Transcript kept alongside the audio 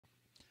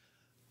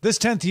This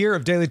 10th year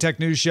of Daily Tech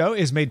News Show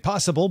is made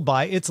possible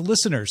by its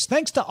listeners.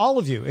 Thanks to all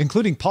of you,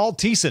 including Paul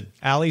Thiessen,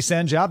 Ali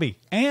Sanjabi,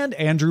 and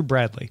Andrew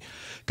Bradley.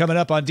 Coming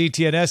up on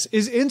DTNS,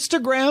 is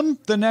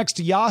Instagram the next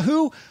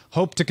Yahoo?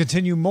 Hope to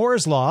continue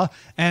Moore's Law,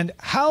 and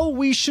how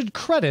we should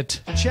credit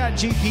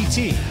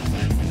ChatGPT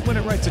when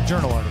it writes a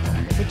journal article,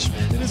 which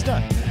it has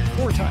done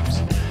 4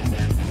 times.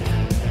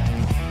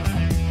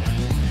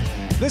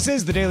 This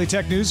is the Daily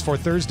Tech News for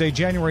Thursday,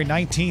 January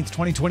 19th,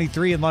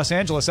 2023 in Los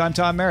Angeles. I'm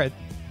Tom Merritt.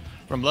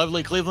 From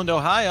lovely Cleveland,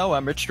 Ohio,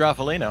 I'm Rich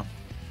Stroffolino.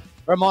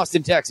 From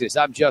Austin, Texas,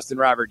 I'm Justin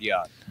Robert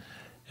Young.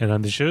 And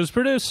I'm the show's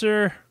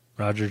producer,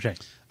 Roger Chang.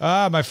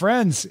 My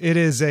friends, it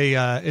is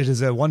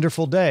a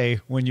wonderful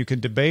day when you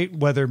can debate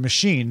whether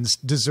machines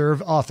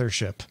deserve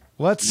authorship.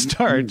 Let's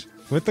start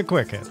with the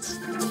quick hits.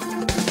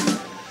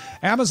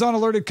 Amazon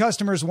alerted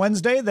customers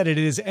Wednesday that it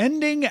is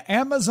ending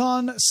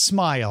Amazon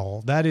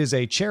Smile. That is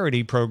a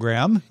charity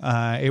program.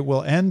 It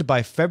will end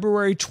by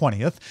February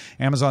 20th.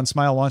 Amazon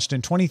Smile launched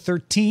in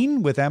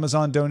 2013 with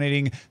Amazon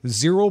donating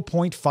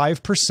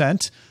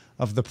 0.5%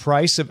 of the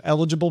price of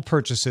eligible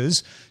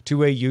purchases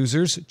to a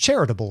user's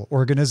charitable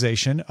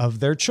organization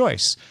of their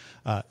choice.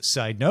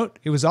 Side note,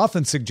 it was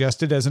often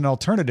suggested as an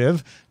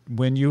alternative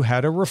when you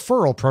had a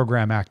referral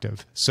program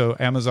active. So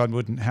Amazon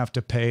wouldn't have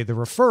to pay the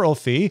referral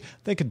fee.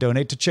 They could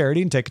donate to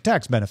charity and take a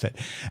tax benefit.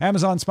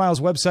 Amazon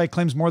Smile's website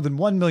claims more than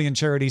 1 million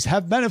charities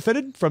have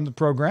benefited from the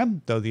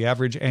program, though the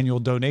average annual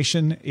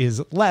donation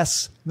is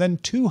less than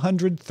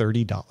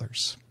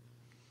 $230.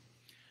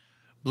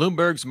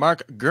 Bloomberg's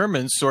Mark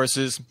Gurman's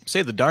sources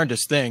say the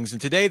darndest things, and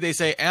today they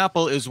say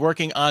Apple is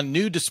working on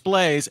new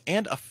displays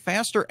and a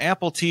faster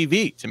Apple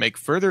TV to make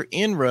further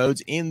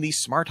inroads in the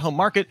smart home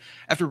market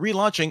after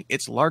relaunching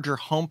its larger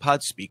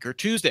HomePod speaker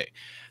Tuesday.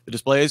 The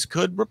displays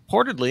could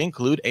reportedly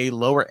include a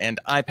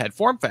lower-end iPad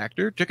form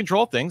factor to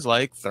control things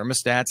like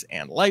thermostats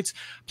and lights,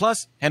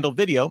 plus handle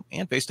video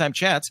and FaceTime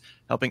chats,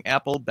 helping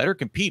Apple better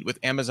compete with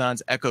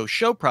Amazon's Echo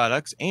Show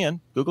products and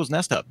Google's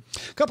Nest Hub.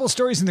 A couple of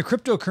stories in the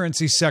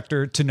cryptocurrency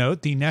sector to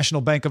note. The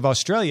National Bank of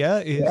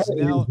Australia is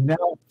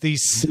now the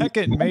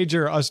second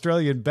major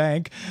Australian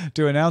bank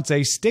to announce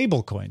a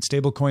stablecoin.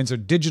 Stablecoins are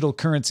digital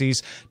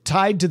currencies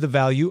tied to the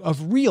value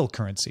of real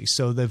currency,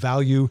 so the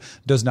value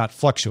does not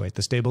fluctuate.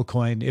 The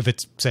stablecoin, if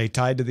it's, say,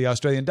 tied to the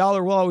Australian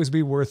dollar, will always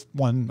be worth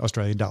 $1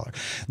 Australian dollar.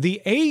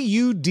 The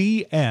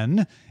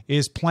AUDN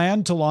is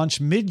planned to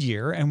launch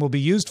mid-year and will be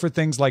used for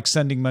things like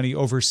sending money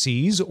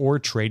overseas or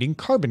trading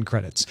carbon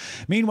credits.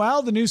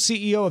 Meanwhile, the new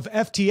CEO of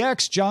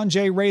FTX, John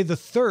J. Ray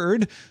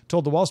III,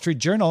 told the Wall Street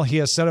Journal he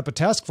has set up a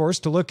task force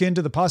to look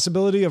into the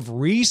possibility of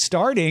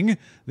restarting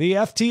the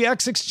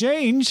FTX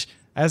exchange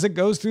as it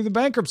goes through the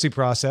bankruptcy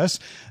process.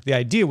 The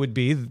idea would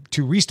be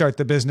to restart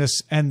the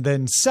business and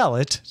then sell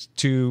it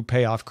to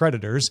pay off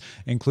creditors,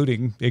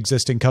 including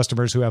existing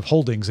customers who have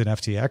holdings in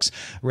FTX.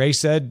 Ray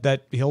said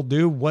that he'll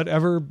do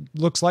whatever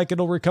looks like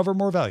it'll recover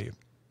more value.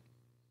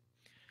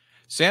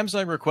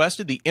 Samsung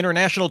requested the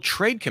International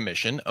Trade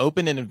Commission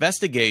open an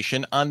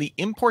investigation on the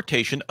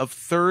importation of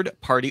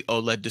third-party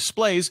OLED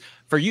displays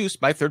for use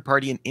by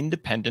third-party and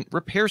independent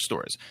repair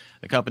stores.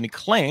 The company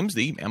claims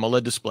the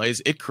AMOLED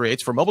displays it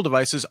creates for mobile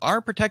devices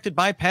are protected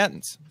by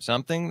patents,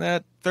 something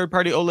that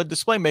third-party OLED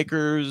display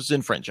makers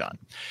infringe on.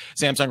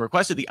 Samsung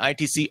requested the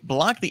ITC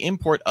block the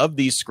import of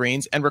these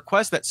screens and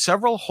request that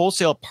several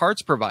wholesale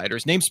parts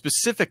providers, named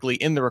specifically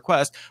in the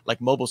request,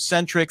 like Mobile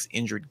Centrics,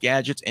 Injured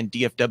Gadgets, and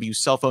DFW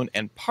Cell Phone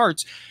and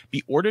Parts,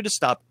 be ordered to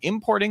stop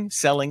importing,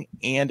 selling,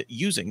 and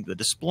using the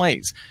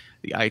displays.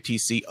 The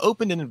ITC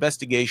opened an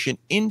investigation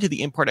into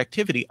the import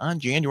activity on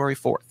January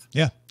 4th.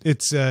 Yeah,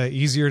 it's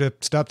easier to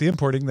stop the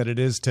importing than it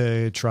is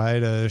to try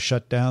to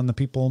shut down the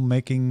people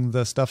making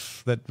the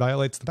stuff that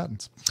violates the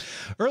patents.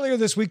 Earlier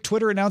this week,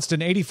 Twitter announced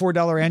an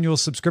 $84 annual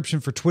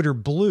subscription for Twitter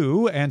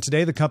Blue, and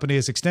today the company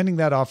is extending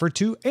that offer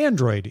to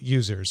Android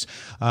users.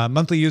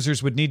 Monthly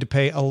users would need to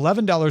pay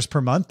 $11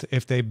 per month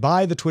if they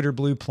buy the Twitter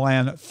Blue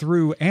plan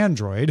through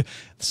Android,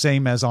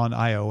 same as on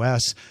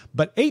iOS,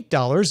 but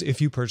 $8 if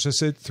you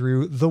purchase it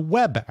through the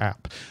web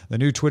app. The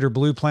new Twitter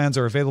Blue plans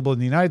are available in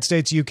the United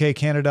States, UK,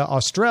 Canada,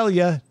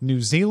 Australia,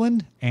 New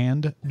Zealand,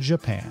 and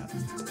Japan.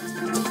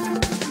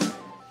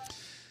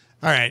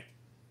 All right.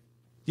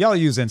 Y'all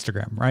use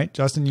Instagram, right?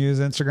 Justin, you use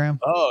Instagram?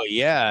 Oh,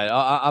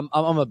 yeah.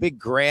 I'm a big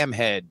Gram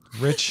head.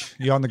 Rich,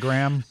 you on the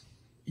gram?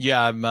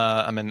 Yeah, I'm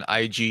an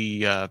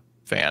IG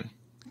fan.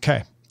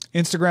 Okay.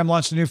 Instagram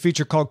launched a new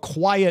feature called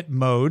Quiet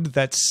Mode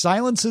that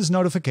silences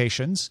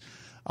notifications,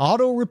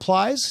 auto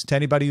replies to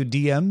anybody who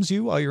DMs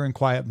you while you're in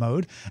quiet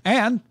mode,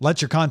 and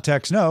let your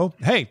contacts know,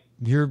 hey,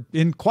 you're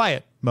in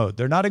quiet mode.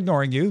 They're not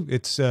ignoring you.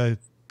 It's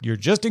you're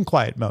just in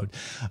quiet mode.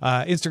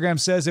 Instagram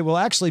says it will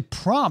actually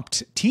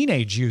prompt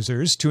teenage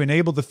users to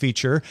enable the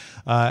feature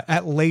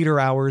at later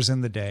hours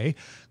in the day.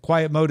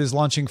 Quiet mode is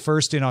launching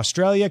first in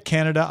Australia,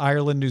 Canada,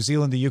 Ireland, New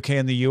Zealand, the UK,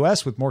 and the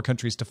US, with more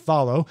countries to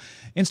follow.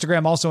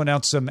 Instagram also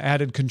announced some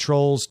added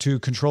controls to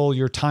control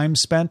your time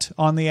spent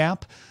on the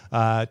app,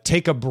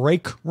 take a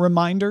break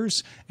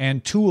reminders,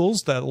 and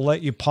tools that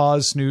let you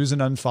pause, snooze,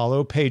 and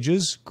unfollow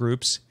pages,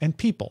 groups, and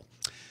people.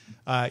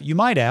 You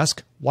might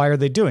ask, why are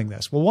they doing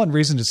this? Well, one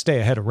reason is to stay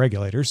ahead of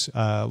regulators.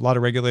 A lot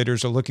of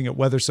regulators are looking at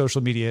whether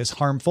social media is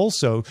harmful.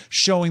 So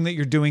showing that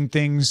you're doing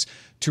things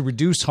to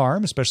reduce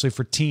harm, especially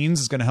for teens,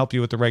 is going to help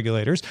you with the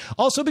regulators.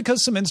 Also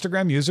because some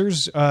Instagram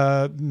users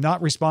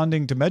not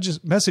responding to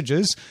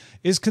messages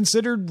is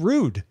considered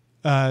rude.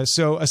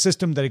 So a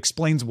system that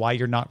explains why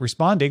you're not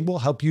responding will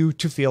help you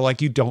to feel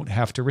like you don't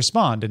have to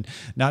respond and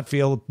not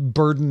feel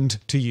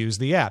burdened to use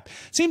the app.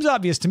 Seems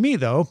obvious to me,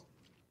 though,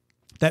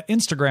 that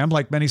Instagram,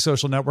 like many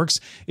social networks,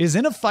 is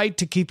in a fight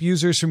to keep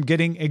users from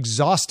getting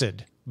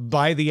exhausted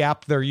by the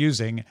app they're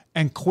using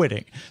and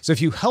quitting. So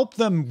if you help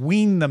them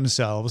wean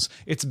themselves,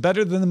 it's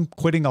better than them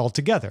quitting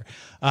altogether.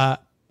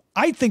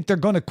 I think they're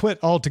going to quit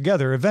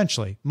altogether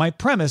eventually. My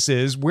premise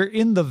is we're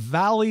in the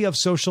valley of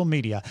social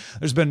media.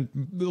 There's been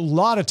a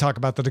lot of talk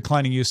about the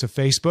declining use of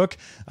Facebook.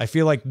 I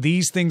feel like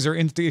these things are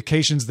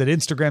indications that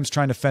Instagram's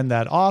trying to fend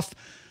that off.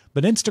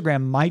 But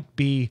Instagram might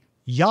be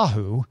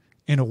Yahoo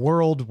in a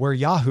world where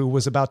Yahoo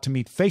was about to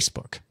meet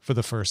Facebook for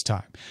the first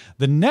time.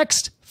 The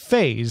next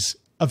phase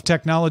of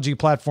technology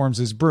platforms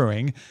is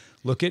brewing.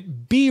 Look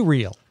at Be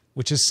Real,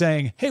 which is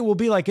saying, hey, we'll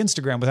be like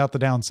Instagram without the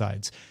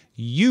downsides.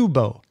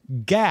 Yubo,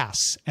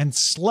 Gas, and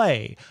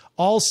Slay,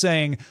 all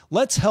saying,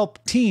 let's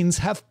help teens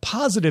have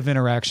positive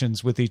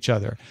interactions with each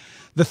other.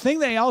 The thing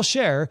they all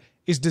share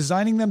is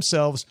designing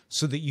themselves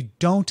so that you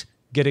don't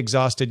get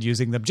exhausted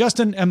using them.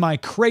 Justin, am I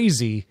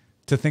crazy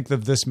to think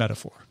of this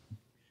metaphor?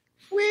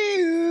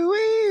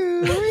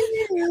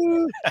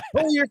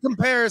 Pull your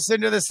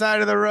comparison to the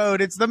side of the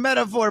road. It's the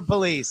metaphor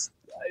police.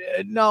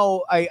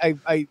 No, I,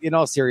 in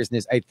all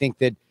seriousness, I think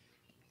that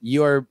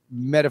your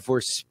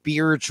metaphor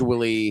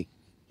spiritually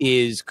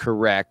is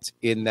correct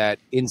in that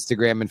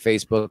Instagram and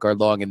Facebook are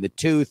long in the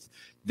tooth.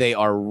 They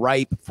are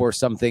ripe for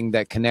something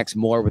that connects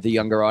more with a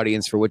younger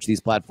audience for which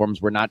these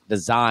platforms were not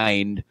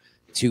designed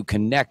to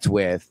connect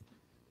with.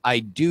 I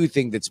do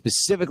think that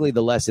specifically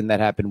the lesson that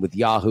happened with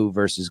Yahoo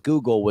versus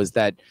Google was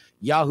that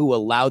Yahoo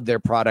allowed their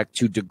product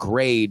to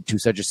degrade to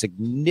such a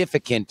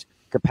significant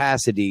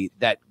capacity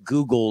that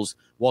Google's,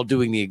 while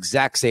doing the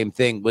exact same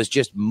thing, was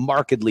just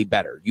markedly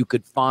better. You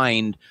could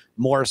find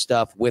more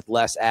stuff with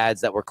less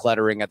ads that were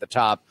cluttering at the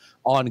top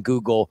on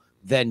Google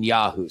than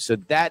Yahoo. So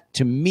that,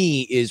 to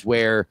me, is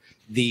where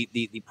the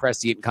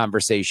prescient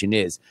conversation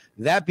is.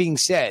 That being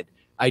said,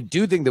 I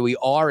do think that we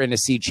are in a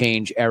sea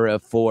change era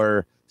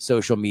for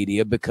social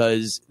media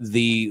because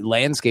the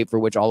landscape for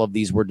which all of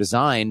these were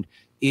designed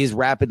is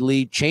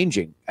rapidly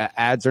changing.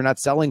 Ads are not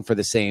selling for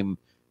the same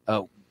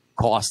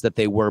cost that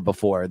they were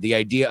before. The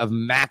idea of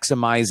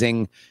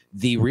maximizing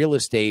the real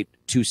estate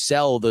to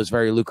sell those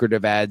very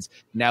lucrative ads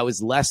now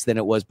is less than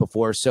it was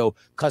before. So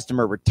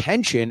customer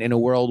retention in a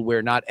world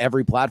where not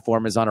every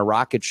platform is on a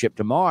rocket ship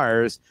to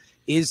Mars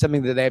is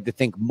something that they have to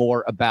think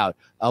more about,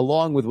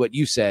 along with what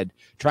you said,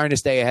 trying to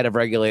stay ahead of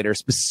regulators,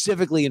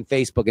 specifically in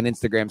Facebook and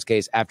Instagram's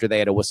case, after they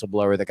had a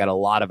whistleblower that got a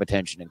lot of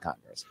attention in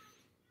Congress.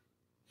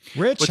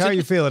 Rich, how are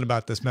you feeling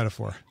about this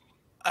metaphor?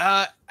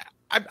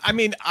 I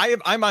mean,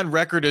 I'm on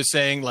record as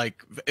saying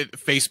like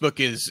Facebook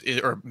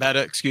or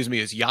Meta,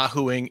 is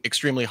Yahooing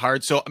extremely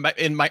hard. So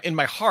in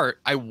my heart,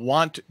 I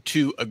want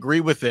to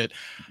agree with it.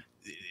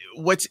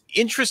 What's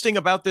interesting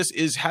about this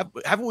is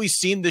haven't we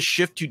seen this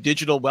shift to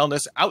digital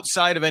wellness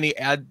outside of any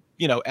ad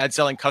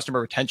selling customer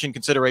retention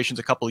considerations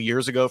a couple of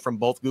years ago from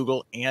both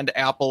Google and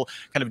Apple,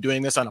 kind of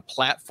doing this on a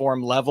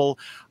platform level.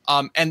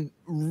 And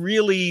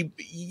really,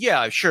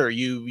 yeah, sure,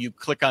 you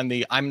click on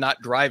the I'm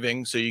not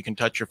driving so you can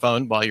touch your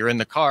phone while you're in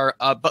the car.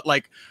 But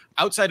like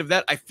outside of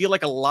that, I feel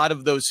like a lot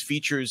of those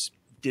features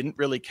didn't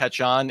really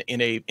catch on in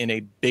a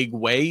big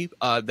way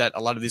that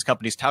a lot of these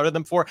companies touted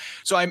them for.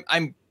 So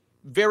I'm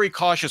very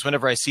cautious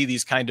whenever I see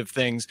these kind of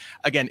things.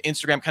 Again,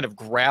 Instagram kind of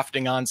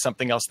grafting on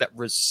something else that,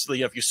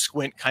 if you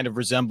squint, kind of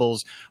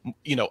resembles,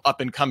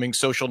 up and coming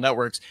social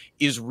networks,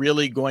 is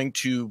really going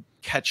to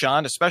catch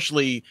on,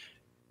 especially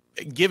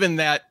given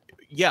that,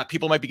 yeah,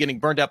 people might be getting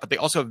burned out, but they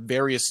also have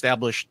very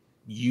established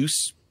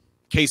use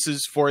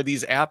cases for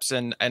these apps.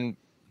 And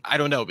I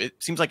don't know, it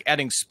seems like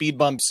adding speed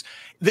bumps,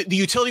 the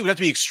utility would have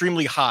to be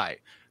extremely high,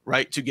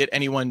 right, to get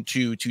anyone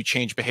to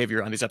change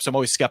behavior on these apps. So I'm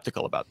always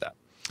skeptical about that.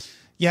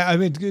 Yeah, I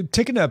mean,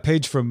 taking a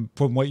page from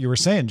what you were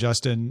saying,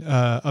 Justin,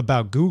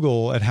 about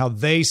Google and how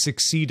they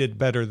succeeded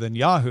better than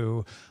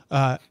Yahoo.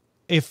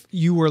 If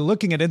you were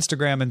looking at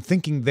Instagram and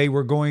thinking they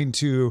were going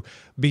to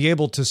be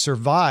able to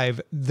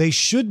survive, they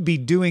should be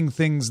doing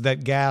things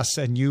that Gas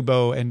and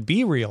Yubo and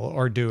Be Real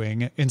are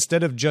doing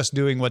instead of just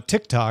doing what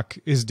TikTok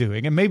is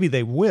doing. And maybe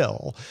they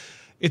will.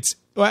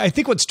 I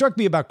think what struck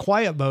me about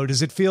quiet mode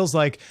is it feels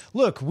like,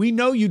 look, we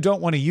know you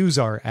don't want to use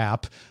our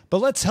app, but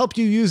let's help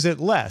you use it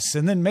less.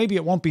 And then maybe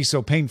it won't be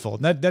so painful.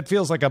 That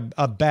feels like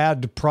a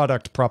bad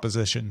product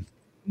proposition.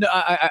 No,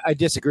 I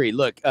disagree.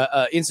 Look,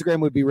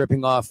 Instagram would be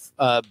ripping off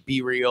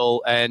Be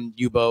Real and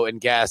Yubo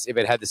and Gas if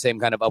it had the same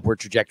kind of upward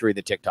trajectory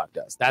that TikTok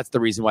does. That's the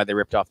reason why they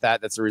ripped off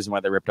that. That's the reason why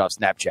they ripped off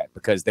Snapchat,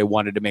 because they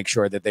wanted to make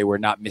sure that they were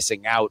not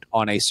missing out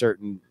on a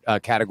certain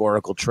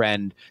categorical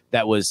trend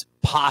that was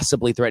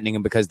possibly threatening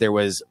them, because there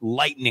was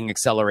lightning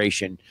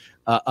acceleration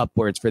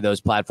upwards for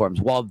those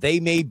platforms. While they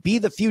may be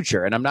the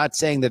future, and I'm not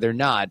saying that they're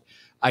not,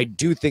 I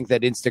do think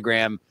that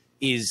Instagram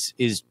is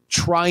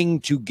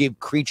trying to give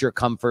creature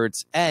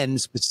comforts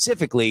and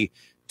specifically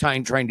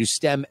trying to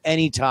stem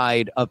any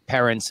tide of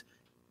parents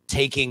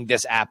taking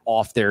this app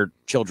off their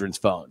children's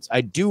phones. I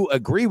do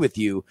agree with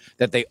you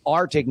that they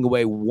are taking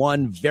away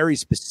one very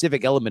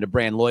specific element of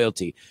brand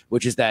loyalty,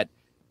 which is that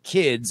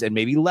kids, and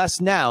maybe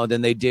less now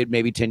than they did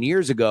maybe 10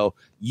 years ago,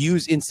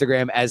 use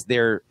Instagram as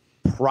their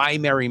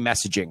primary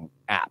messaging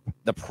app,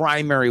 the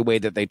primary way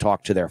that they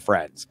talk to their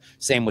friends.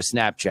 Same with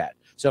Snapchat.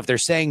 So if they're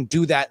saying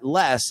do that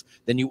less,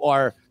 then you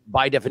are,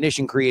 by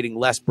definition, creating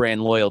less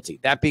brand loyalty.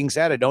 That being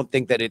said, I don't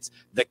think that it's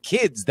the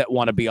kids that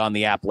want to be on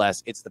the app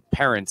less. It's the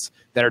parents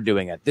that are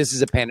doing it. This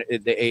is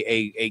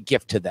a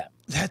gift to them.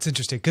 That's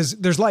interesting, because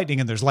there's lightning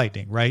and there's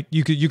lightning, right?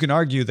 You can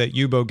argue that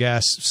Yubo,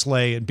 Gas,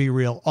 Slay, and Be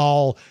Real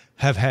all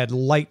have had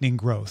lightning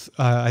growth.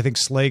 I think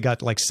Slay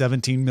got like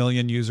 17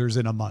 million users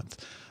in a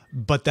month,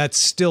 but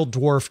that's still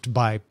dwarfed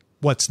by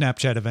what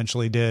Snapchat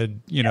eventually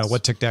did,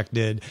 what TikTok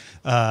did.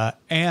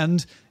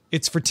 And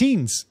it's for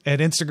teens,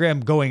 and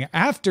Instagram going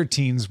after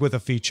teens with a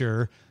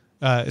feature,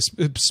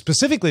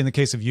 specifically in the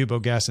case of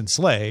Yubo, Gas, and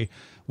Slay,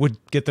 would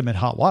get them in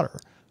hot water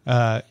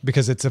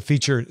because it's a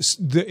feature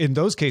in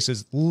those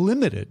cases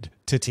limited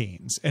to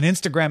teens. And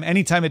Instagram,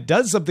 anytime it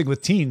does something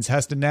with teens,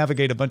 has to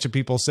navigate a bunch of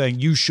people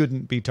saying you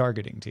shouldn't be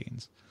targeting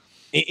teens,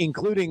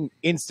 including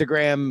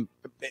Instagram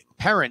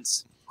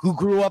parents who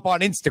grew up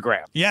on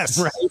Instagram. Yes,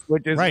 right,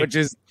 which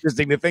is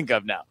interesting to think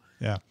of now.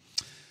 Yeah.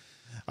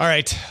 All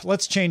right,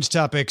 let's change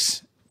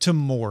topics to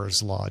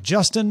Moore's Law.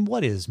 Justin,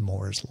 what is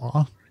Moore's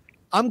Law?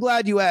 I'm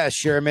glad you asked,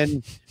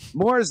 Sherman.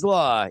 Moore's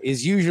Law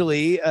is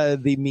usually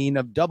the mean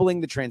of doubling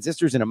the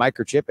transistors in a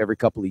microchip every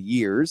couple of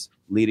years,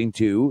 leading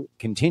to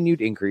continued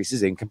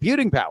increases in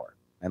computing power.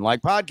 And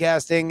like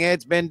podcasting,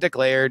 it's been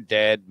declared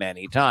dead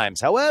many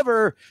times.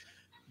 However,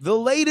 the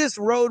latest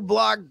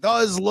roadblock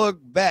does look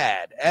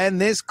bad, and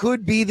this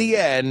could be the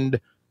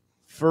end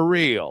for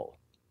real.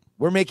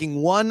 We're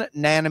making 1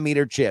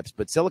 nanometer chips,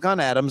 but silicon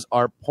atoms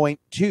are 0.2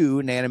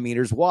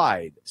 nanometers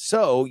wide.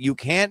 So you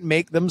can't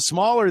make them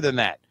smaller than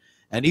that.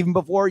 And even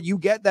before you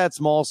get that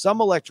small,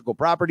 some electrical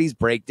properties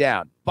break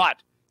down. But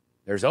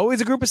there's always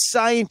a group of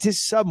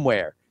scientists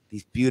somewhere,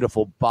 these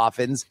beautiful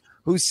boffins,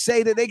 who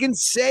say that they can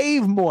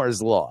save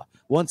Moore's Law.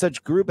 One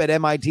such group at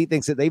MIT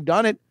thinks that they've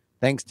done it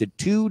thanks to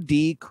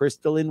 2D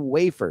crystalline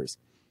wafers.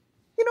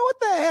 You know what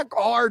the heck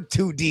are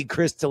 2D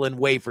crystalline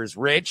wafers,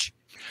 Rich?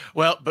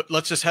 Well, but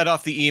let's just head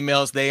off the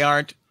emails. They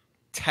aren't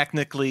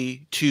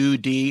technically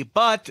 2D,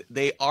 but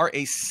they are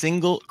a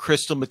single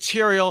crystal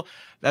material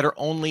that are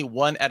only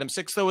 1 atom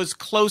thick, so as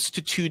close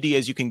to 2D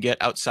as you can get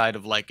outside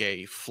of like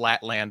a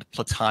flatland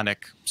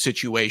platonic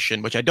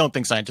situation, which I don't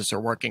think scientists are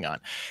working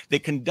on. They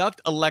conduct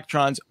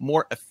electrons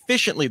more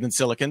efficiently than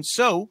silicon,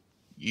 so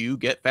you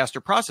get faster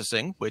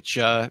processing, which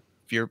if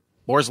you're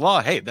Moore's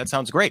Law, hey, that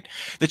sounds great.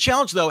 The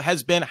challenge, though,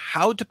 has been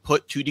how to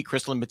put 2D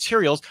crystalline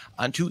materials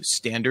onto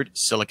standard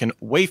silicon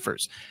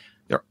wafers.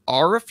 There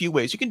are a few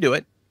ways you can do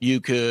it.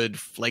 You could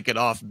flake it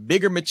off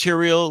bigger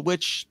material,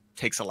 which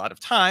takes a lot of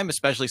time,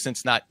 especially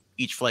since not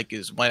each flake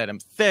is 1 atom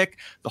thick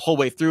the whole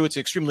way through. It's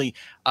an extremely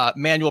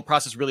manual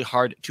process, really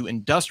hard to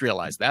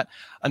industrialize that.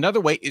 Another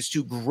way is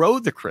to grow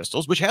the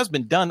crystals, which has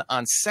been done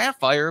on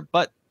sapphire,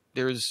 but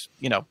there's,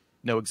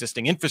 no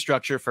existing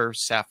infrastructure for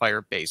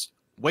sapphire-based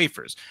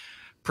wafers.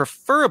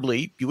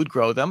 Preferably, you would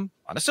grow them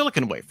on a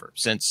silicon wafer,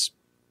 since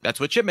that's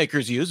what chip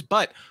makers use.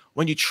 But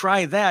when you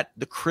try that,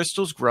 the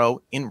crystals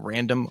grow in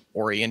random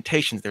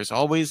orientations. There's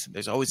always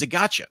a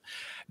gotcha.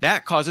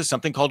 That causes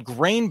something called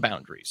grain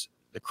boundaries.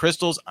 The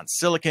crystals on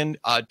silicon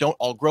don't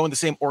all grow in the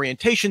same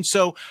orientation.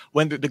 So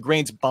when the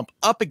grains bump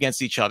up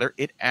against each other,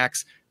 it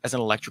acts as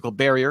an electrical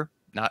barrier.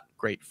 Not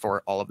great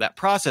for all of that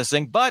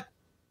processing, but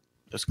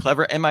those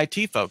clever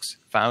MIT folks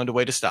found a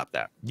way to stop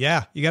that.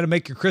 Yeah, you got to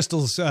make your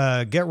crystals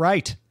get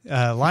right,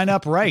 line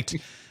up right.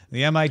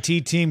 The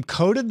MIT team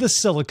coated the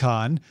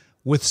silicon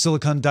with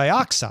silicon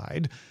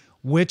dioxide,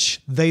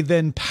 which they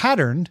then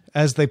patterned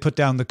as they put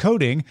down the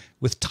coating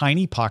with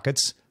tiny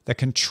pockets that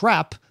can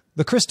trap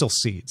the crystal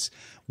seeds.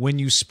 When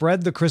you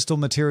spread the crystal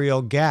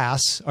material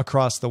gas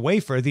across the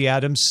wafer, the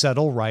atoms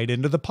settle right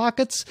into the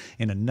pockets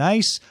in a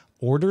nice,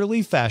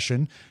 orderly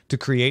fashion to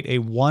create a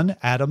 1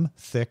 atom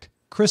thick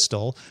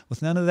crystal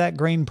with none of that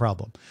grain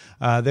problem.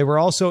 They were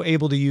also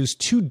able to use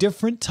 2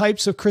 different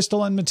types of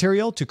crystalline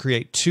material to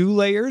create 2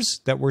 layers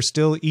that were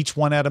still each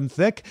 1 atom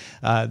thick.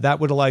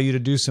 That would allow you to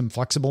do some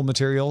flexible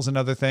materials and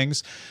other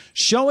things.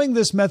 Showing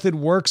this method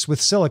works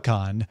with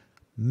silicon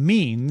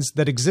means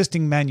that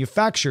existing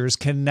manufacturers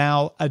can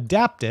now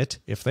adapt it,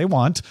 if they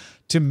want,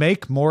 to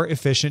make more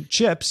efficient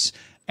chips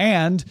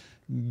and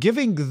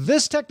giving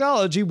this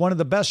technology one of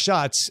the best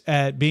shots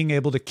at being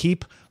able to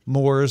keep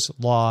Moore's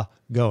law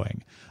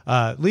going.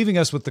 Leaving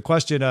us with the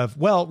question of,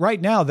 well, right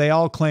now they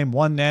all claim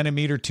 1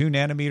 nanometer, 2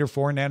 nanometer,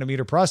 4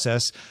 nanometer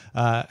process.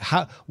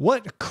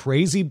 What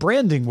crazy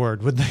branding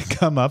word would they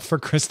come up for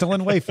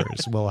crystalline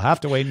wafers? We'll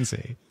have to wait and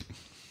see.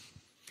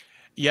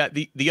 Yeah,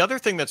 the other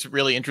thing that's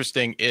really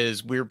interesting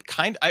is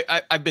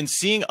I've been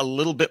seeing a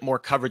little bit more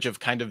coverage of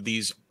kind of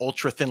these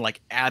ultra thin, like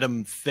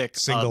atom thick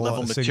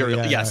level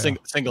material.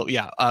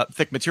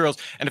 Thick materials.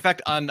 And in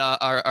fact, on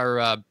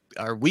our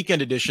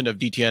weekend edition of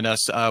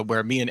DTNS,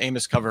 where me and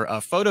Amos cover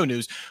photo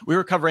news, we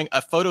were covering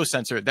a photo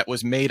sensor that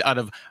was made out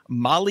of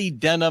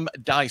molybdenum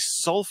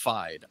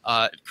disulfide,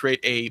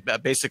 create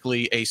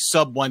basically a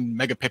sub 1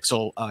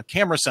 megapixel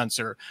camera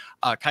sensor,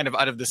 kind of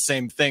out of the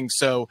same thing.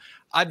 So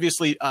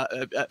obviously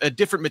a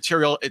different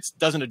material. It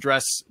doesn't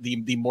address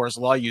the Moore's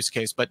law use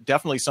case, but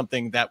definitely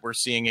something that we're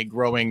seeing a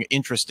growing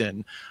interest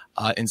in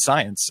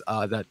science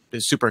that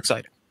is super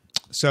exciting.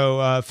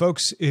 So,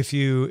 folks, if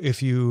you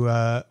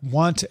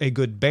want a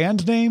good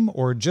band name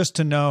or just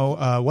to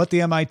know what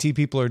the MIT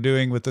people are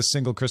doing with the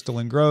single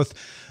crystalline growth,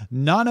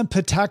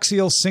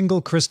 non-epitaxial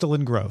single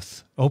crystalline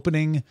growth,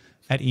 opening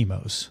at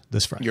Emos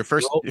this Friday. Your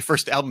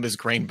first album is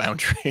Grain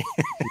Boundary.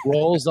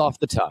 Rolls off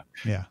the tongue.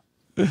 Yeah.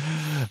 All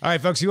right,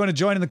 folks, if you want to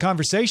join in the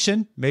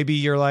conversation, maybe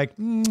you're like,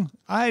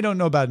 I don't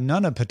know about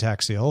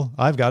non-epitaxial.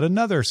 I've got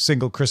another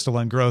single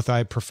crystalline growth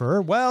I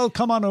prefer. Well,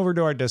 come on over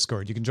to our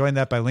Discord. You can join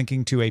that by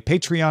linking to a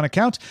Patreon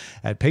account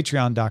at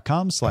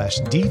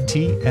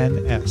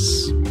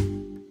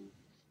patreon.com/DTNS.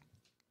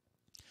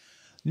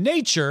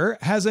 Nature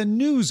has a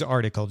news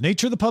article,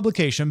 Nature the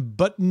publication,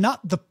 but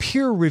not the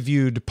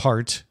peer-reviewed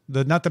part,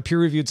 not the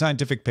peer-reviewed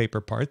scientific paper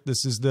part.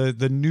 This is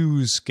the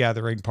news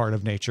gathering part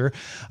of Nature.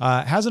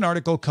 Has an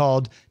article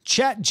called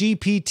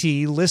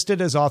ChatGPT listed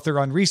as author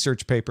on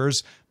research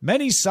papers.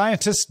 Many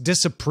scientists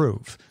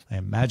disapprove. I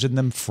imagine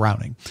them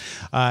frowning.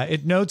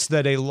 It notes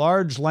that a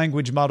large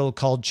language model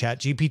called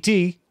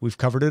ChatGPT, we've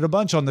covered it a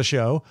bunch on the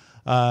show,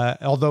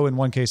 although in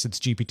one case it's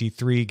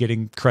GPT-3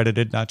 getting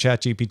credited, not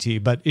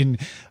ChatGPT, but in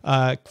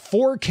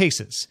 4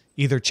 cases,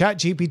 either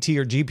ChatGPT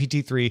or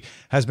GPT-3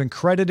 has been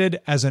credited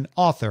as an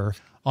author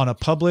on a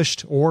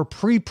published or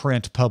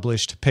preprint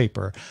published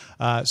paper.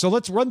 So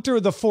let's run through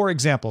the 4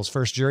 examples.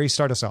 First, Jerry,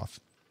 start us off.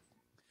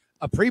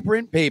 A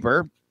preprint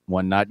paper,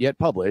 one not yet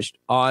published,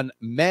 on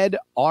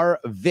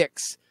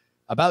MedRvix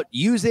about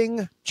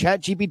using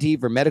ChatGPT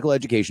for medical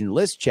education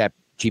lists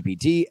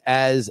ChatGPT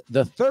as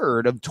the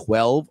 3rd of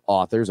 12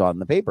 authors on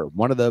the paper.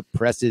 One of the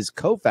press's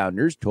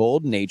co-founders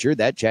told Nature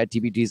that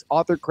ChatGPT's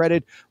author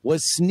credit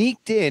was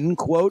sneaked in,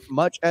 quote,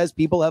 much as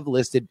people have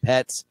listed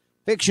pets,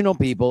 fictional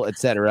people,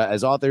 etc.,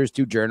 as authors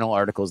to journal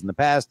articles in the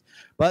past,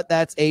 but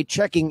that's a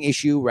checking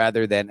issue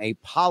rather than a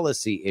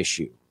policy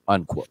issue,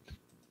 unquote.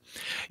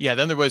 Yeah,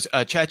 then there was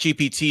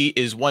ChatGPT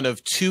is one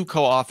of 2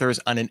 co-authors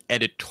on an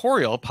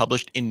editorial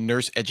published in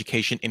Nurse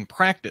Education in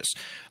Practice.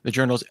 The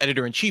journal's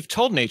editor-in-chief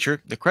told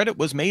Nature the credit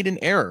was made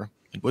in error.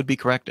 It would be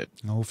corrected.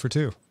 0 for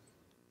 2.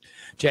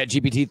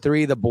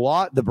 ChatGPT-3,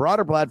 the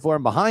broader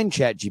platform behind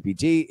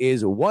ChatGPT,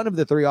 is one of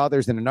the 3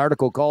 authors in an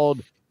article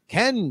called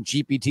 "Can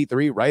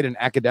GPT-3 write an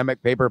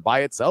academic paper by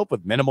itself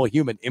with minimal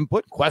human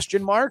input?" ?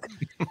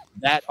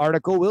 That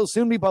article will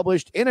soon be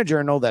published in a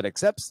journal that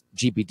accepts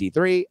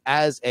GPT-3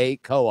 as a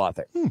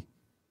co-author.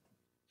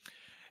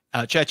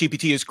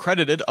 ChatGPT is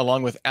credited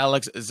along with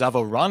Alex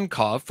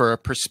Zavoronkov for a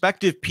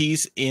perspective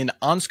piece in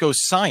Onco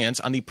Science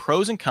on the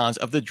pros and cons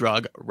of the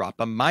drug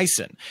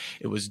rapamycin.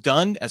 It was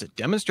done as a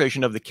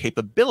demonstration of the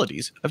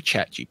capabilities of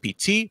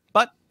ChatGPT,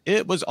 but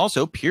it was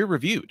also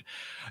peer-reviewed.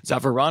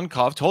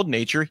 Zavoronkov told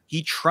Nature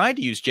he tried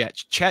to use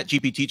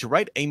ChatGPT to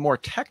write a more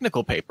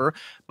technical paper,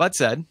 but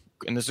said,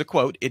 and this is a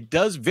quote, "It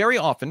does very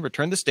often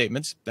return the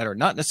statements that are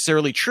not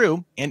necessarily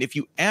true, and if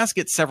you ask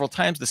it several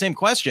times the same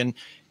question,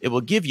 it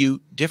will give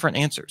you different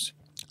answers."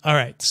 All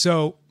right,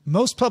 so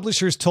most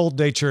publishers told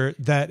Nature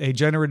that a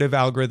generative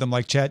algorithm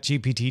like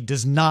ChatGPT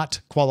does not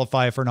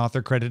qualify for an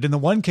author credit. In the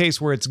one case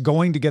where it's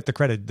going to get the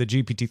credit, the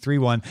GPT-3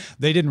 one,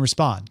 they didn't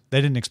respond.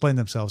 They didn't explain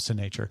themselves to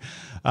Nature.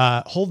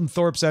 Holden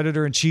Thorpe's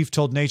editor-in-chief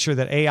told Nature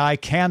that AI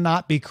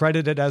cannot be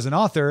credited as an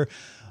author,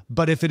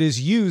 but if it is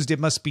used,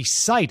 it must be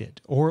cited,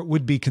 or it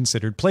would be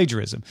considered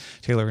plagiarism.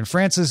 Taylor and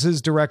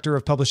Francis's director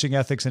of publishing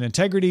ethics and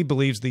integrity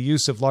believes the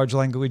use of large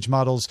language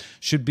models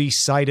should be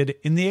cited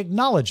in the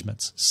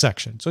acknowledgments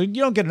section. So you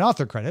don't get an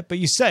author credit, but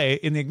you say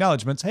in the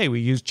acknowledgments, hey, we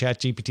used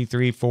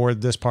ChatGPT-3 for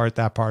this part,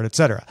 that part,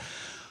 etc.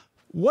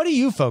 What do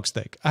you folks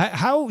think?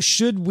 How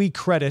should we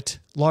credit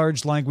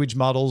large language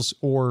models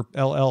or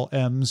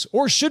LLMs,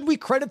 or should we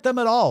credit them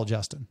at all,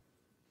 Justin?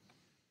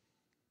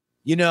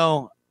 You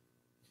know,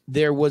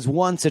 there was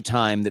once a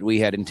time that we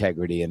had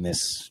integrity in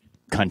this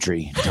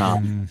country,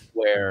 Tom,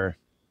 where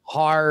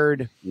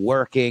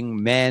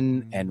hard-working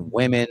men and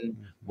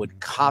women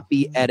would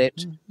copy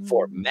edit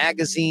for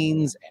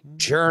magazines and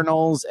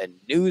journals and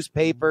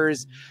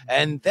newspapers,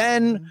 and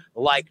then,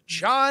 like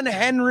John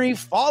Henry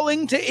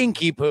falling to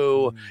Inky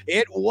Poo,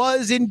 it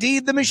was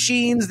indeed the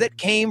machines that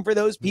came for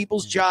those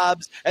people's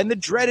jobs, and the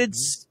dreaded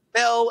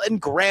spell and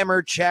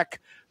grammar check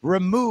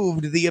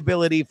removed the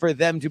ability for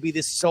them to be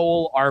the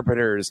sole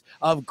arbiters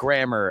of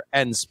grammar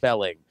and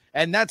spelling.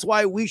 And that's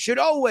why we should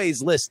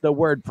always list the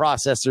word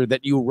processor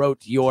that you wrote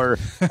your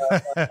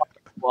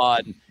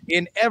on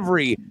in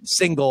every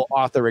single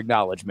author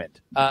acknowledgement.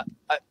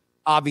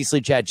 Obviously,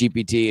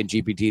 ChatGPT and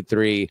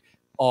GPT-3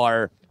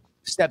 are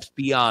steps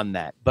beyond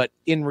that. But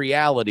in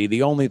reality,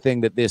 the only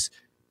thing that this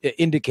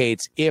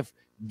indicates if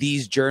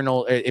these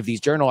journal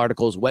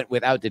articles went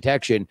without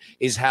detection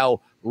is how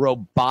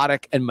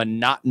robotic and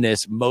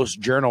monotonous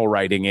most journal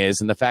writing is,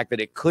 and the fact that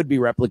it could be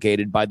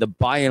replicated by the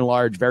by and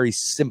large very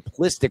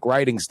simplistic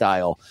writing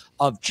style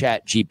of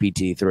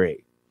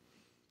ChatGPT-3.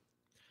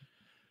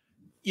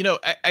 You know,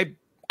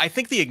 I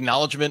think the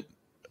acknowledgement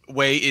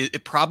way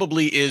it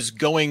probably is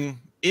going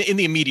in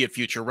the immediate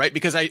future, right?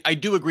 Because I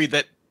do agree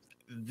that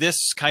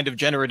this kind of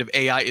generative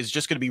AI is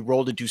just going to be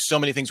rolled into so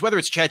many things, whether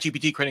it's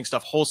ChatGPT creating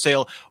stuff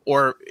wholesale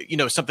or, you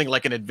know, something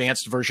like an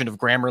advanced version of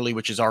Grammarly,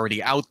 which is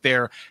already out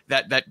there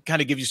that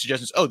kind of gives you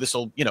suggestions. Oh, this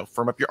will, you know,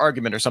 firm up your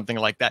argument or something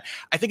like that.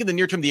 I think in the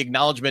near term, the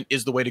acknowledgement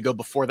is the way to go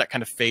before that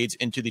kind of fades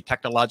into the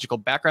technological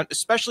background,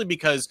 especially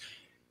because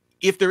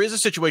if there is a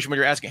situation where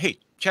you're asking, hey,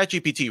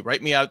 ChatGPT,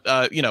 write me out,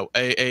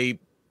 the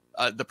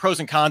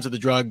pros and cons of the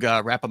drug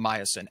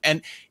rapamycin,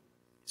 and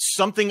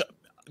something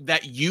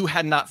that you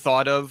had not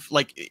thought of,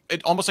 like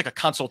almost like a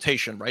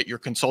consultation, right? You're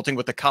consulting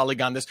with a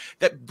colleague on this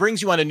that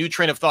brings you on a new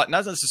train of thought,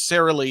 not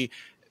necessarily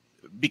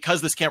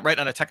because this can't write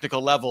on a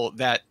technical level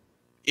that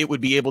it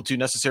would be able to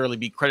necessarily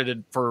be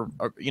credited for,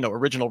 you know,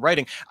 original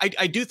writing.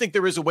 I do think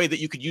there is a way that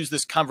you could use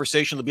this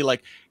conversation to be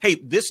like, hey,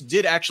 this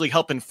did actually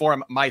help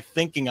inform my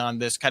thinking on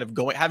this, kind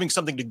of having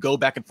something to go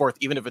back and forth,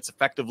 even if it's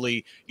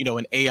effectively, you know,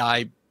 an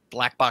AI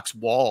black box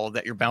wall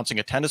that you're bouncing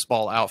a tennis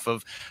ball off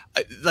of.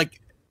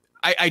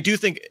 I do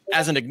think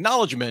as an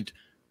acknowledgement,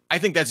 I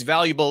think that's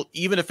valuable,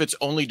 even if it's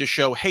only to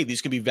show, hey, these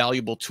can be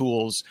valuable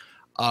tools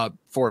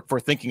for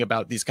thinking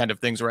about these kind of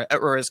things,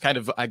 or as kind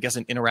of, I guess,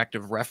 an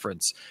interactive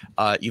reference,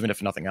 even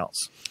if nothing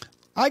else.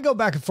 I go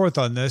back and forth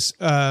on this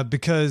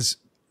because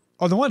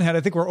on the one hand, I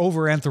think we're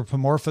over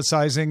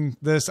anthropomorphizing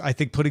this. I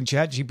think putting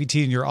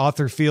ChatGPT in your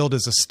author field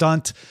is a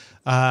stunt.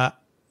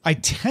 I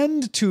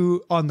tend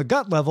to, on the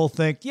gut level,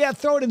 think, yeah,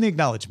 throw it in the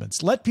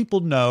acknowledgments. Let people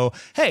know,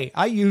 hey,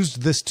 I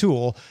used this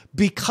tool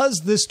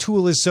because this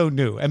tool is so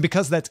new and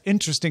because that's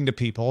interesting to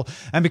people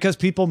and because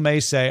people may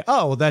say,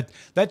 oh, that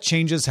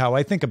changes how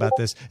I think about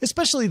this,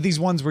 especially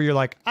these ones where you're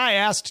like, I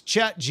asked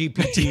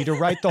ChatGPT to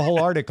write the whole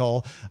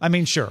article. I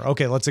mean, sure,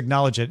 okay, let's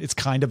acknowledge it. It's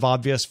kind of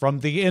obvious from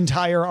the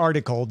entire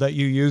article that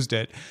you used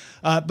it.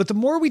 But the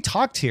more we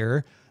talked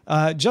here,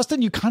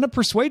 Justin, you kind of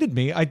persuaded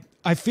me.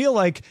 I feel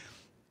like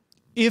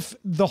if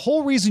the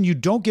whole reason you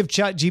don't give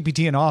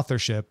ChatGPT an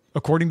authorship,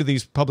 according to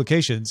these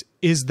publications,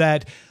 is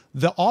that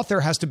the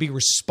author has to be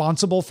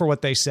responsible for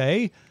what they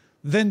say,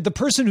 then the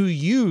person who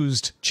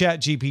used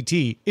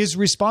ChatGPT is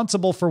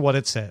responsible for what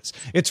it says.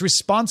 It's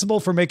responsible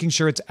for making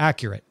sure it's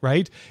accurate,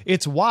 right?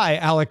 It's why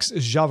Alex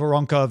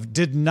Zhavoronkov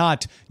did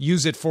not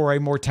use it for a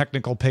more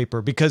technical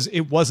paper, because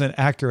it wasn't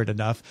accurate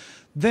enough.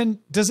 Then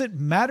does it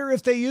matter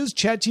if they use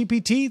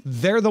ChatGPT?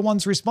 They're the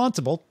ones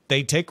responsible.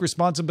 They take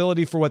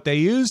responsibility for what they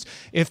used.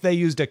 If they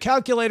used a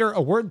calculator,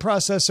 a word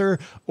processor,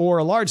 or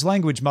a large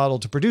language model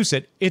to produce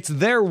it, it's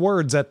their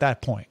words at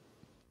that point.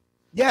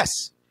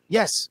 Yes.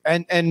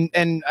 And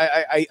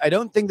I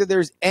don't think that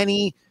there's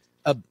any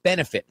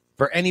benefit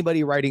for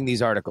anybody writing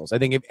these articles. I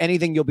think if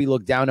anything, you'll be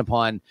looked down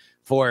upon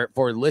for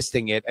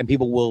listing it, and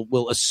people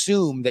will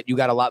assume that you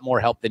got a lot more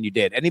help than you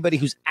did. Anybody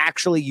who's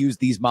actually used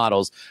these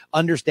models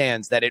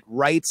understands that it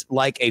writes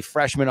like a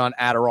freshman on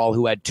Adderall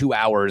who had 2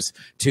 hours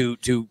to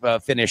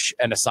finish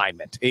an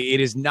assignment. It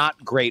is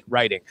not great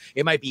writing.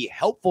 It might be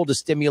helpful to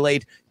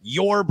stimulate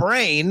your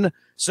brain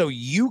so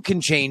you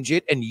can change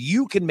it and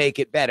you can make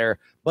it better,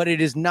 but it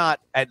is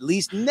not, at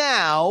least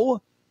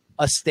now,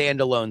 a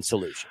standalone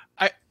solution.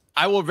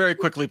 I will very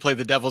quickly play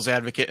the devil's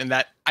advocate in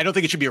that I don't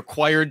think it should be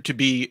required to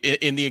be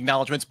in the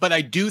acknowledgments, but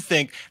I do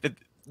think that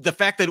the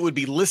fact that it would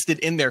be listed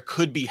in there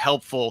could be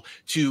helpful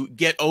to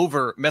get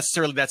over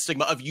necessarily that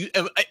stigma of you.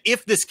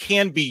 If this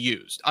can be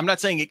used, I'm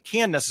not saying it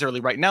can necessarily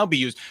right now be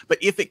used, but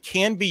if it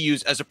can be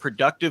used as a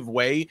productive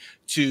way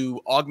to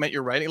augment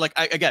your writing, like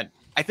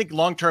I think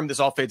long-term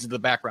this all fades into the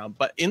background,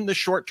 but in the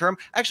short term,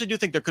 I actually do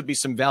think there could be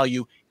some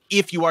value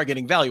if you are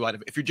getting value out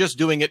of it. If you're just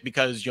doing it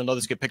because you'll know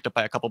this get picked up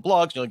by a couple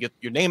blogs, you'll get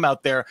your name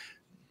out there,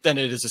 then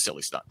it is a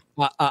silly stunt.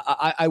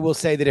 I will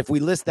say that if we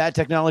list that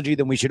technology,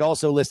 then we should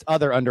also list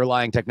other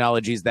underlying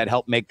technologies that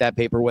help make that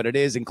paper what it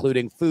is,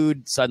 including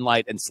food,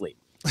 sunlight, and sleep.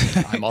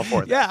 I'm all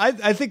for that. Yeah,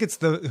 I think it's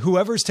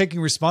whoever's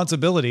taking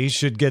responsibility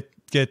should get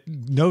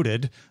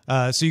noted,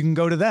 so you can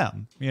go to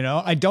them. You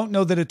know, I don't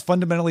know that it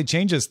fundamentally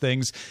changes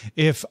things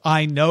if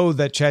I know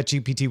that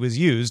ChatGPT was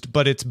used,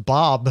 but it's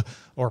Bob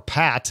or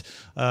Pat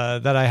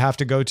that I have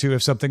to go to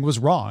if something was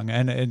wrong,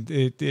 and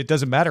it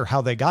doesn't matter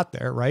how they got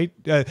there, right?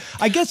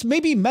 I guess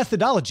maybe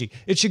methodology.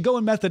 It should go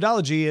in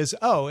methodology as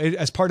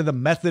as part of the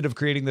method of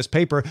creating this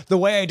paper, the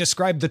way I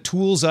described the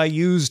tools I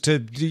use to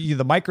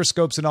the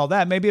microscopes and all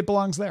that. Maybe it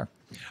belongs there.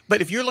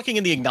 But if you're looking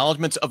in the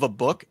acknowledgments of a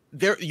book,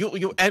 there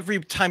you every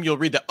time you'll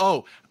read that,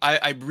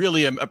 I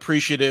really am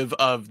appreciative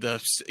of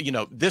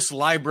this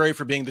library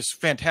for being this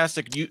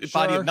fantastic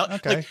body of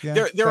knowledge. Okay.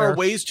 There are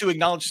ways to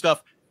acknowledge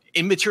stuff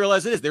immaterial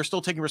as it is. They're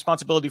still taking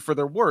responsibility for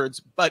their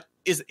words, but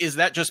is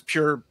that just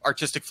pure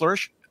artistic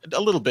flourish?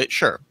 A little bit,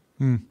 sure.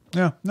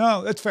 Yeah,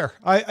 no, that's fair.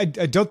 I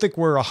don't think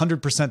we're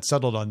 100%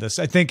 settled on this.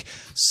 I think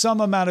some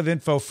amount of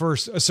info for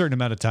a certain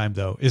amount of time,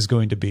 though, is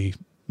going to be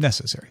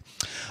necessary.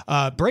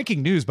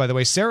 Breaking news, by the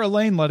way, Sarah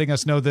Lane letting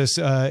us know this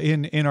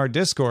in our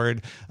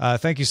Discord.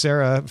 Thank you,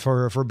 Sarah,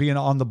 for being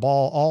on the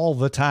ball all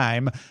the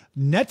time.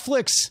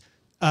 Netflix,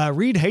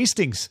 Reed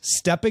Hastings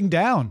stepping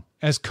down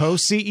as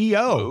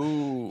co-CEO.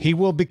 Ooh. He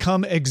will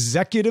become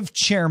executive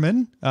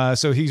chairman,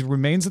 so he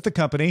remains at the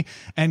company.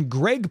 And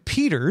Greg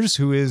Peters,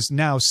 who is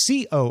now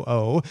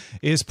COO,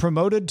 is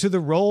promoted to the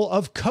role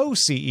of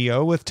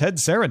co-CEO with Ted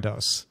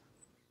Sarandos.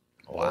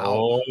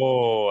 Wow.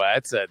 Oh,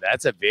 that's a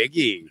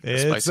biggie.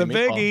 It's a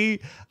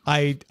biggie.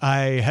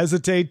 I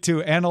hesitate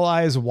to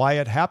analyze why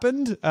it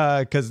happened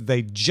because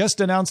they just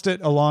announced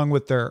it along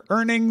with their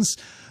earnings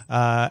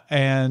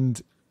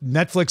and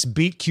Netflix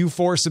beat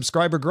Q4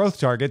 subscriber growth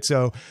target.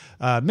 So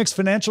mixed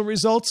financial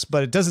results,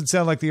 but it doesn't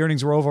sound like the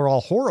earnings were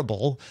overall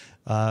horrible.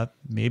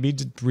 Maybe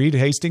Reed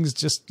Hastings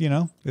just,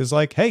 is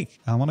like, hey,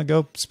 I want to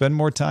go spend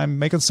more time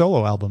making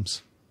solo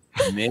albums.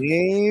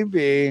 Maybe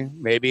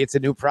it's a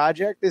new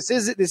project. This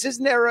is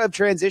an era of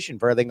transition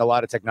for, I think, a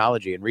lot of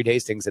technology. And Reed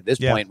Hastings at this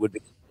point would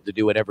be able to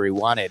do whatever he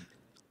wanted.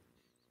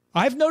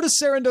 I've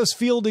noticed Sarandos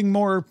fielding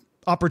more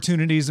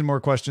opportunities and more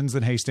questions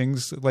than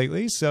Hastings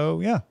lately. So,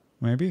 yeah,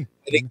 maybe.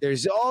 I think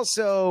there's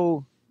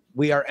also,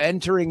 we are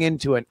entering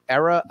into an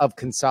era of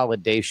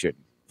consolidation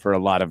for a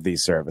lot of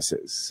these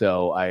services.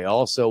 So I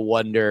also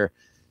wonder,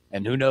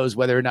 and who knows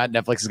whether or not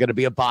Netflix is going to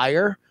be a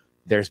buyer.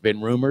 There's been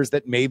rumors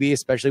that maybe,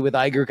 especially with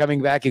Iger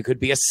coming back, it could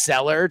be a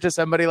seller to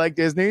somebody like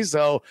Disney.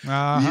 So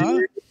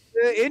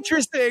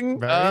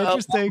interesting. Very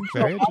interesting.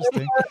 Very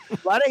interesting. A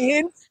lot of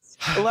hints.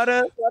 A lot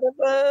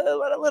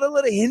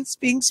of hints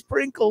being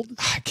sprinkled.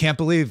 I can't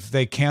believe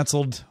they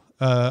canceled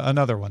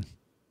another one.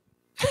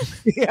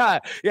 Yeah.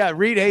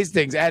 Reed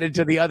Hastings added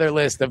to the other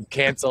list of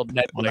canceled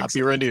Netflix. Will not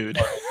be renewed.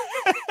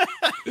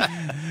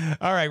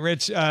 All right,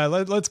 Rich,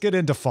 let's get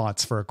into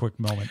fonts for a quick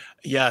moment.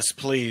 Yes,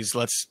 please.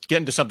 Let's get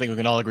into something we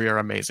can all agree are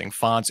amazing.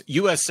 Fonts.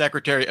 U.S.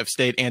 Secretary of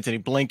State Antony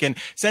Blinken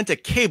sent a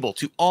cable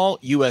to all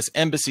U.S.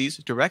 embassies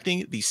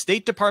directing the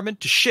State Department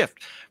to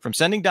shift from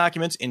sending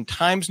documents in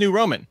Times New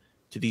Roman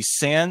to the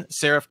sans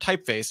serif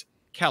typeface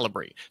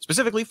Calibri,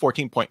 specifically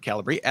 14-point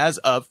Calibri, as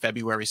of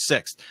February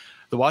 6th.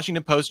 The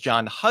Washington Post's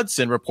John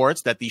Hudson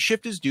reports that the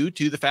shift is due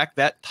to the fact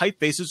that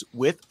typefaces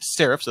with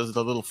serifs, those are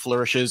the little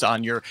flourishes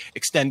on your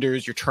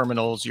extenders, your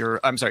terminals, your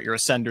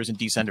ascenders and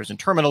descenders and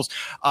terminals,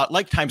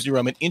 like Times New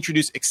Roman,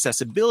 introduce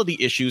accessibility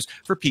issues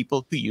for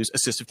people who use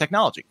assistive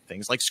technology,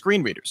 things like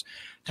screen readers.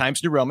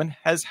 Times New Roman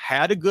has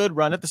had a good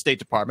run at the State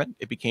Department.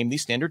 It became the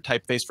standard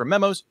typeface for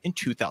memos in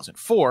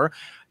 2004.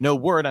 No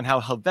word on how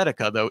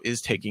Helvetica, though,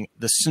 is taking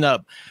the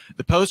snub.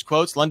 The Post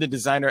quotes London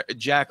designer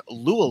Jack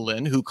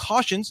Llewellyn, who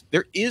cautions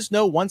there is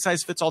no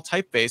one-size-fits-all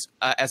typeface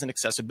as an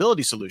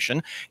accessibility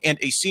solution, and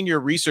a senior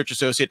research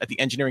associate at the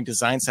Engineering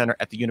Design Center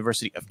at the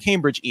University of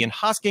Cambridge, Ian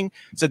Hosking,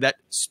 said that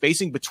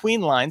spacing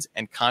between lines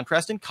and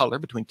contrast in color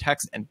between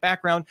text and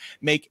background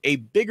make a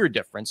bigger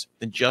difference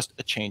than just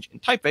a change in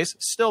typeface.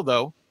 Still,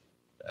 though,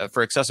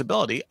 for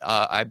accessibility,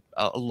 a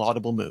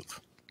laudable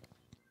move.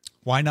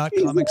 Why not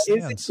Comic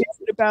Sans? Is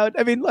it about,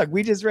 look,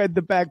 we just read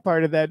the back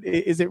part of that.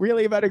 Is it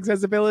really about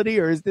accessibility,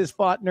 or is this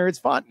font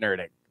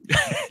nerding?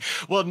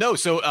 Well, no.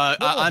 So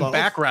on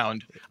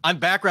background,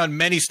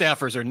 many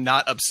staffers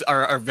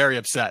are very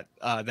upset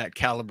that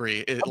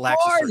Calibri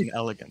lacks a certain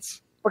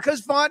elegance.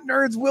 Because font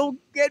nerds will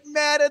get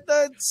mad at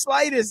the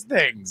slightest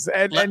things,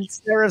 and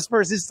serifs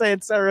versus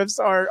sans serifs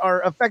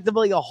are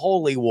effectively a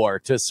holy war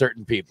to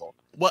certain people.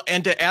 Well,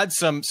 and to add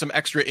some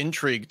extra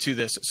intrigue to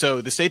this, so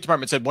the State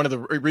Department said one of the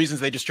reasons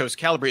they just chose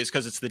Calibri is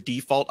because it's the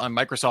default on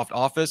Microsoft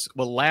Office.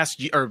 Well,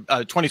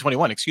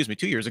 2021,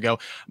 2 years ago,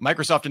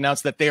 Microsoft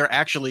announced that they are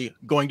actually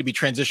going to be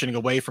transitioning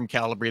away from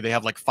Calibri. They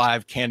have like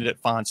 5 candidate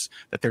fonts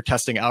that they're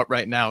testing out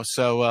right now.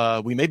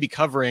 So we may be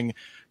covering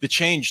the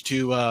change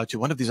to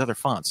one of these other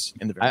fonts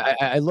in the very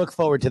I look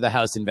forward to the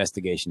House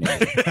investigation.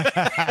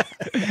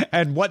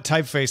 And what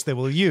typeface they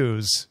will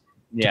use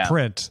to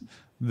print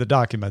the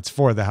documents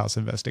for the House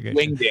investigation.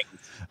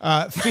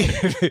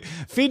 Wingdings.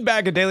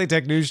 Feedback at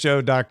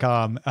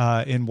dailytechnewsshow.com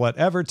in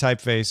whatever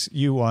typeface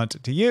you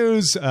want to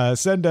use.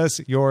 Send us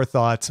your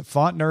thoughts,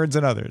 font nerds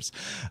and others.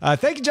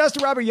 Thank you,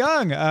 Justin Robert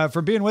Young,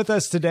 for being with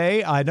us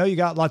today. I know you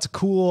got lots of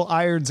cool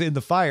irons in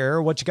the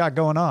fire. What you got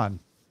going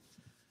on?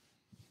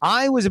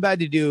 I was about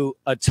to do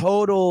a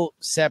total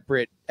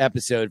separate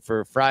episode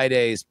for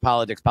Friday's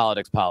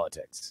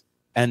Politics.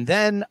 And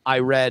then I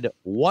read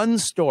one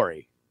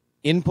story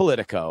in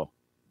Politico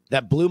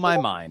that blew my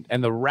mind.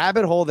 And the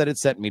rabbit hole that it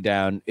sent me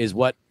down is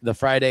what the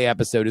Friday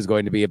episode is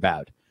going to be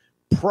about.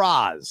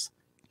 Praz,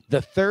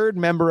 the third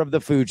member of the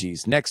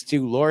Fugees, next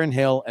to Lauryn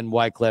Hill and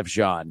Wyclef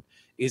Jean,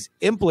 is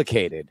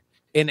implicated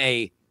in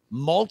a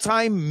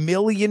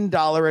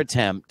multi-million-dollar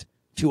attempt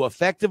to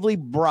effectively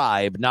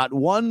bribe not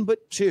one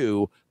but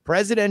two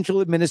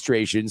presidential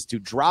administrations to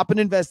drop an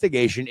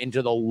investigation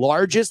into the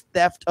largest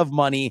theft of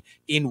money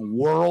in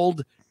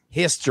world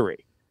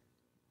history.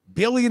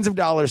 Billions of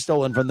dollars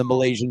stolen from the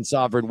Malaysian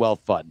Sovereign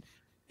Wealth Fund.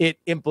 It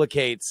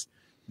implicates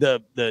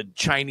the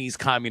Chinese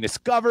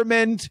Communist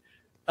government,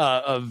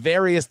 of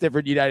various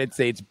different United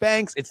States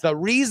banks. It's the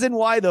reason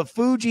why the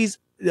Fuji's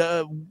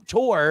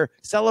tour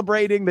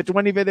celebrating the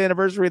 25th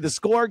anniversary of The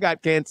Score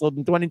got canceled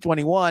in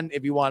 2021.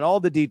 If you want all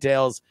the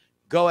details,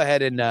 go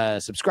ahead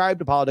and subscribe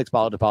to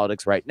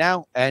Politics right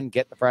now and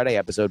get the Friday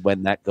episode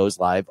when that goes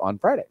live on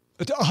Friday.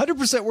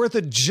 100% worth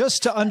it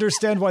just to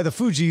understand why the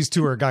Fuji's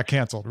tour got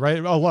canceled,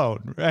 right?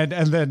 Alone. And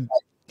then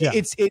yeah.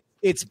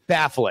 It's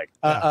baffling.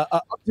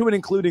 Up to and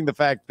including the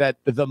fact that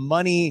the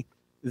money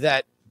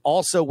that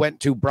also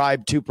went to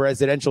bribe two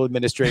presidential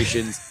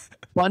administrations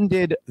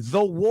funded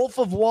The Wolf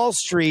of Wall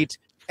Street,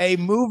 a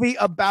movie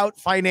about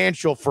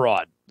financial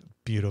fraud.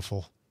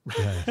 Beautiful.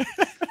 Yeah.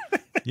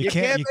 You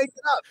can't make it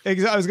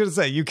up. I was going to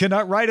say, you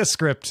cannot write a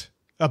script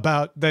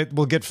about that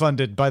will get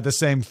funded by the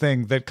same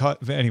thing that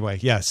anyway,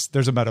 yes,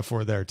 there's a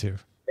metaphor there too.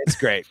 It's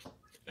great.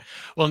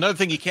 Well, another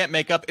thing you can't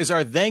make up is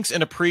our thanks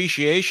and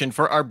appreciation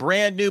for our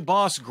brand new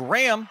boss,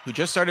 Graham, who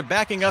just started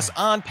backing us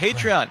on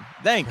Patreon.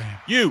 Thank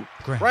you,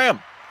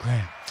 Graham.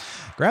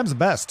 Graham's the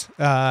best.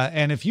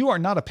 And if you are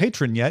not a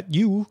patron yet,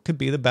 you could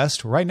be the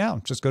best right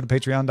now. Just go to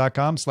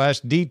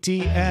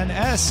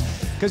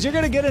patreon.com/DTNS because you're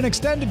going to get an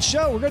extended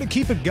show. We're going to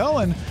keep it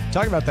going.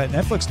 Talk about that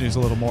Netflix news a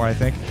little more, I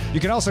think.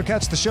 You can also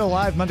catch the show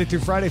live Monday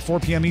through Friday,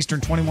 4 p.m.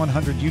 Eastern,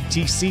 2100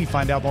 UTC.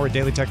 Find out more at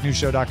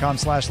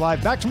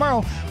dailytechnewsshow.com/live. Back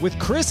tomorrow with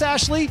Chris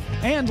Ashley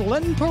and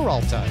Len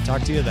Peralta.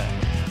 Talk to you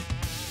then.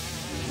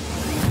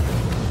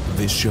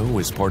 This show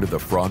is part of the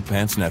Frog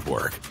Pants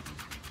Network.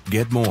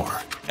 Get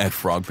more at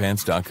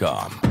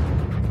frogpants.com.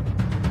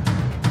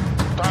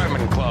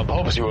 Diamond Club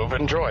hopes you have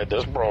enjoyed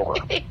this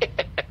program.